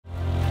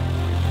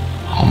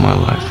my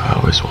life, I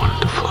always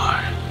wanted to fly.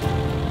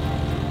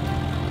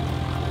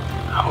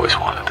 I always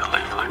wanted to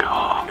live like a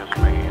hawk.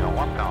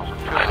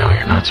 I know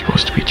you're not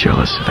supposed to be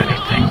jealous of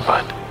anything,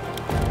 but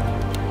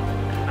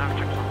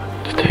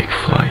to take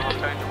flight,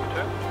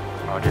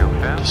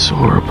 to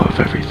soar above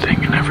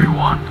everything and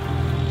everyone.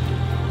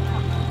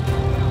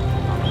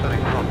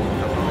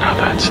 Now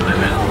that's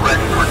living.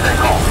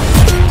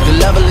 The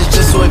level is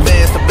just so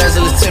advanced, the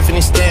bezel is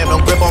Tiffany stamp,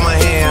 don't grip on my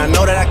hand. I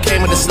know that I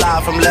came with a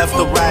slide from left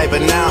to right,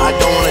 but now I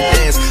don't wanna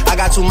dance. I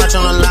got too much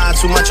on the line,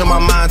 too much on my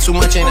mind, too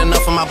much ain't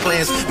enough of my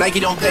plans. Nike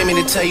don't pay me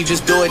to tell you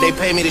just do it, they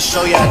pay me to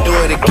show you I do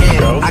it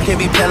again. I can't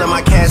be pelling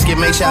my casket,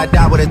 make sure I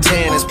die with a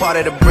 10, it's part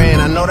of the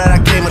brand. I know that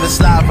I came with a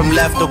slide from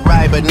left to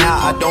right, but now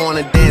I don't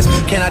wanna dance.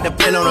 Can I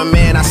depend on a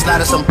man? I slide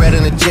some bread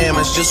in the jam,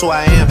 that's just who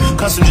I am.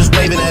 Custom just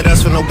waving at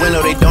us from the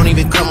window, they don't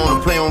even come on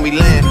the plane when we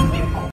land.